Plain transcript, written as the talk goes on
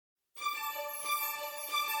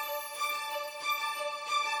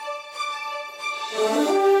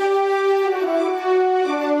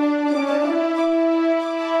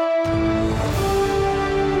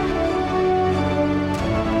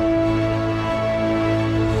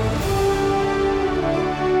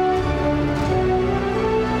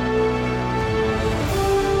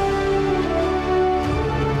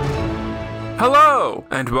Hello,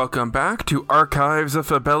 and welcome back to Archives of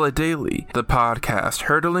Fabella Daily, the podcast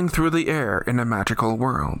hurtling through the air in a magical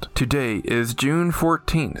world. Today is June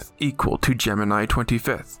 14th, equal to Gemini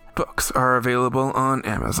 25th. Books are available on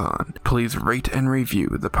Amazon. Please rate and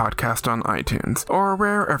review the podcast on iTunes or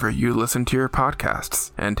wherever you listen to your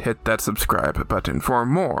podcasts, and hit that subscribe button for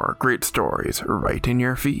more great stories right in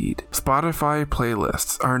your feed. Spotify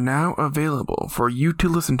playlists are now available for you to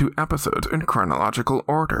listen to episodes in chronological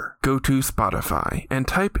order. Go to Spotify and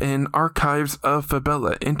type in Archives of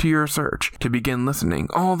Fabella into your search to begin listening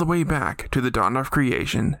all the way back to the dawn of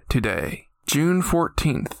creation today. June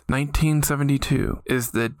 14th, 1972 is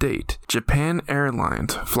the date Japan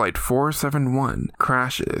Airlines Flight 471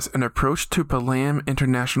 crashes and approached to Palam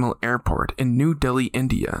International Airport in New Delhi,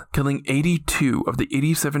 India, killing 82 of the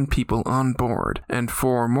 87 people on board and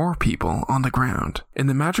 4 more people on the ground. In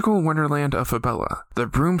the magical wonderland of Fabella, the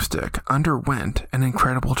broomstick underwent an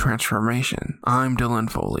incredible transformation. I'm Dylan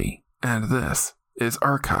Foley, and this is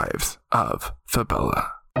Archives of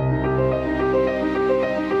Fabella.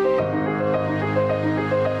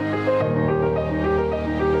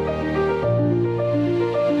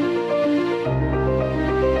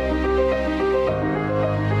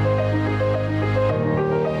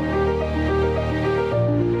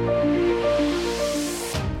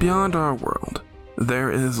 Beyond our world,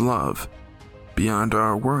 there is love. Beyond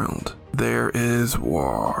our world, there is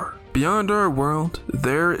war. Beyond our world,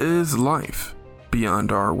 there is life.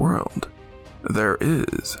 Beyond our world, there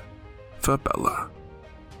is Fabella.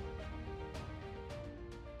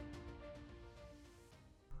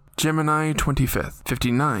 Gemini 25th,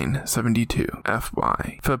 5972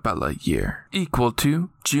 FY Fabella year, equal to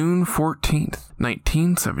June 14th,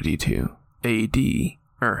 1972 AD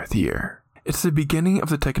Earth year. It's the beginning of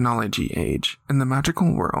the technology age in the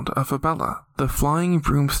magical world of Fabella. The flying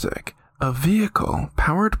broomstick, a vehicle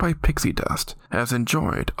powered by pixie dust, has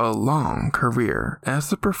enjoyed a long career as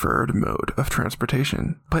the preferred mode of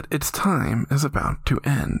transportation. But its time is about to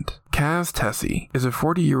end. Kaz Tessie is a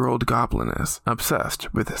 40-year-old gobliness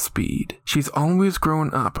obsessed with speed. She's always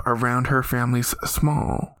grown up around her family's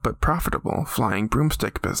small but profitable flying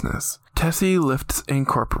broomstick business. Tessie Lifts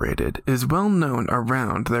Incorporated is well known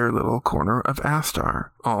around their little corner of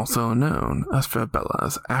Astar, also known as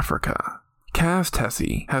Fabella's Africa. Kaz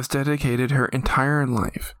Tessie has dedicated her entire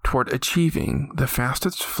life toward achieving the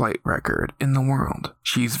fastest flight record in the world.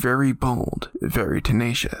 She's very bold, very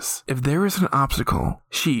tenacious. If there is an obstacle,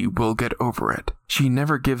 she will get over it. She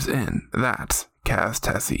never gives in. That's Kaz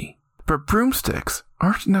Tessie. But broomsticks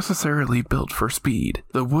aren't necessarily built for speed.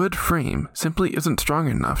 The wood frame simply isn't strong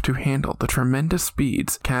enough to handle the tremendous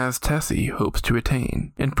speeds Kaz Tessie hopes to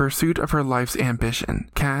attain. In pursuit of her life's ambition,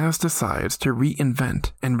 Kaz decides to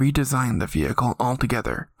reinvent and redesign the vehicle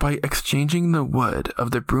altogether by exchanging the wood of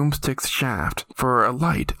the broomstick's shaft for a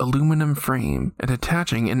light aluminum frame and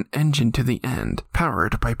attaching an engine to the end,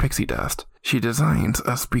 powered by pixie dust. She designs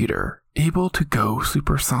a speeder, able to go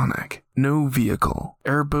supersonic. No vehicle,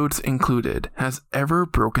 airboats included, has ever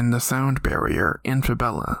broken the sound barrier in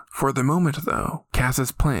Fabella. For the moment though,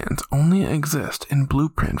 Kaz's plans only exist in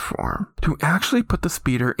blueprint form. To actually put the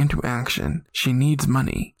speeder into action, she needs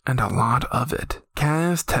money, and a lot of it.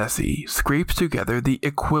 Kaz Tessie scrapes together the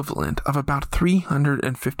equivalent of about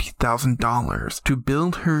 $350,000 to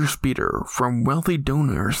build her speeder from wealthy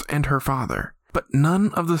donors and her father. But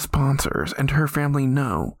none of the sponsors and her family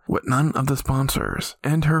know. What none of the sponsors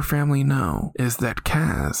and her family know is that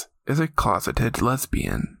Kaz is a closeted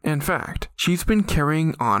lesbian. In fact, she's been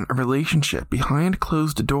carrying on a relationship behind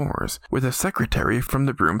closed doors with a secretary from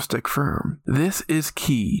the broomstick firm. This is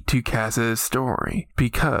key to Kaz's story,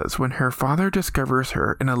 because when her father discovers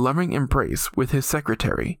her in a loving embrace with his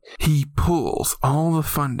secretary, he pulls all the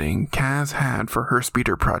funding Kaz had for her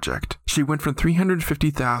speeder project. She went from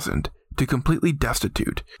 $350,000 to completely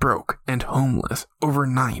destitute, broke, and homeless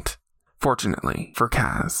overnight. Fortunately for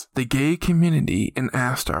Kaz, the gay community in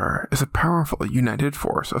Astar is a powerful united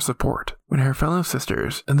force of support. When her fellow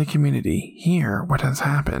sisters in the community hear what has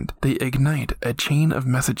happened, they ignite a chain of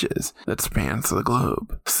messages that spans the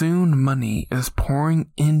globe. Soon money is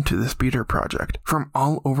pouring into the speeder project from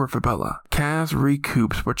all over Fabella. Kaz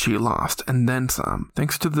recoups what she lost and then some.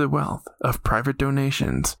 Thanks to the wealth of private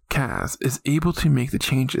donations, Kaz is able to make the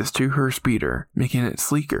changes to her speeder, making it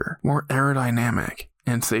sleeker, more aerodynamic,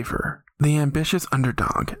 and safer. the ambitious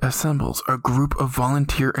underdog assembles a group of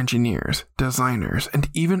volunteer engineers, designers, and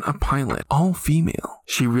even a pilot, all female.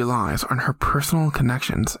 She relies on her personal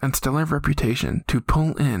connections and stellar reputation to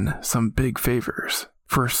pull in some big favors.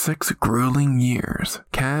 For 6 grueling years,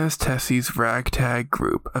 Kaz Tessie's ragtag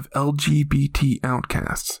group of LGBT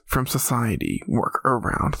outcasts from society work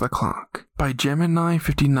around the clock. By Gemini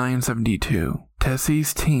 5972,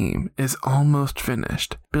 Tessie's team is almost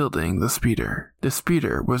finished building the speeder. The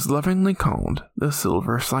speeder was lovingly called the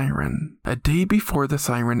Silver Siren. A day before the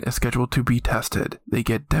Siren is scheduled to be tested, they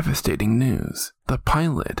get devastating news. The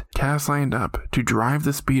pilot Kaz signed up to drive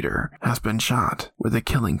the speeder has been shot with a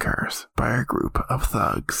killing curse by a group of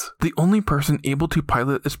thugs. The only person able to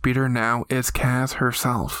pilot the speeder now is Kaz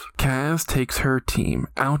herself. Kaz takes her team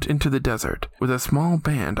out into the desert with a small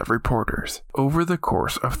band of reporters. Over the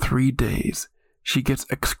course of 3 days, she gets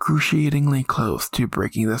excruciatingly close to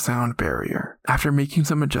breaking the sound barrier. After making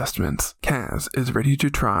some adjustments, Kaz is ready to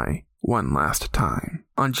try one last time.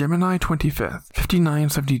 On Gemini 25th,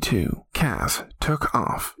 5972, Kaz took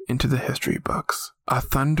off into the history books. A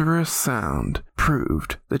thunderous sound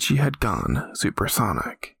proved that she had gone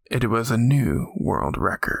supersonic. It was a new world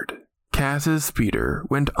record. Kaz's speeder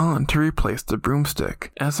went on to replace the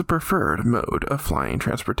broomstick as a preferred mode of flying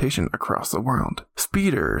transportation across the world.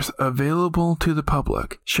 Speeders available to the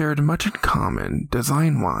public shared much in common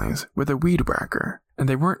design-wise with a weed whacker, and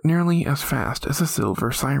they weren't nearly as fast as a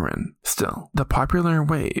Silver Siren. Still, the popular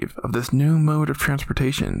wave of this new mode of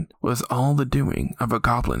transportation was all the doing of a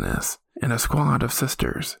gobliness and a squad of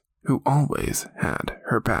sisters who always had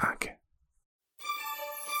her back.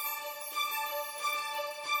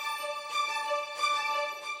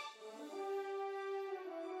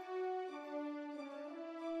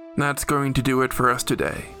 That's going to do it for us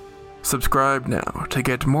today. Subscribe now to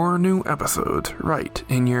get more new episodes right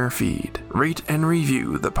in your feed. Rate and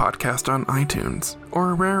review the podcast on iTunes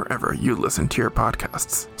or wherever you listen to your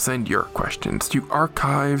podcasts. Send your questions to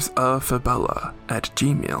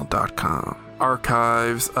archivesoffabella@gmail.com.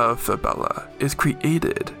 Archives of Fabella is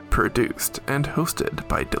created, produced, and hosted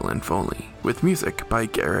by Dylan Foley, with music by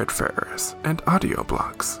Garrett Ferris and audio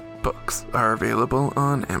blocks. Books are available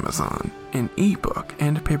on Amazon in ebook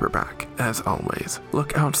and paperback. As always,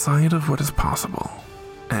 look outside of what is possible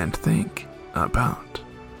and think about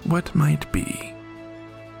what might be.